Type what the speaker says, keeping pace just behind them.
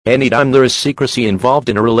Anytime there is secrecy involved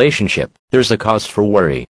in a relationship, there's a cause for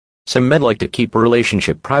worry. Some men like to keep a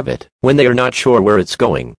relationship private when they are not sure where it's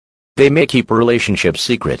going. They may keep a relationship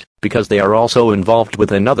secret because they are also involved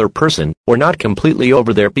with another person or not completely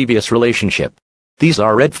over their previous relationship. These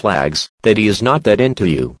are red flags that he is not that into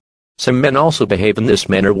you. Some men also behave in this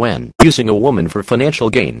manner when using a woman for financial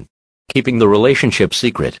gain, keeping the relationship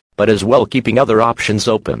secret, but as well keeping other options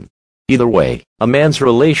open. Either way, a man's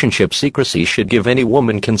relationship secrecy should give any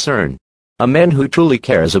woman concern. A man who truly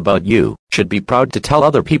cares about you should be proud to tell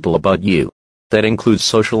other people about you. That includes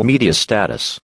social media status.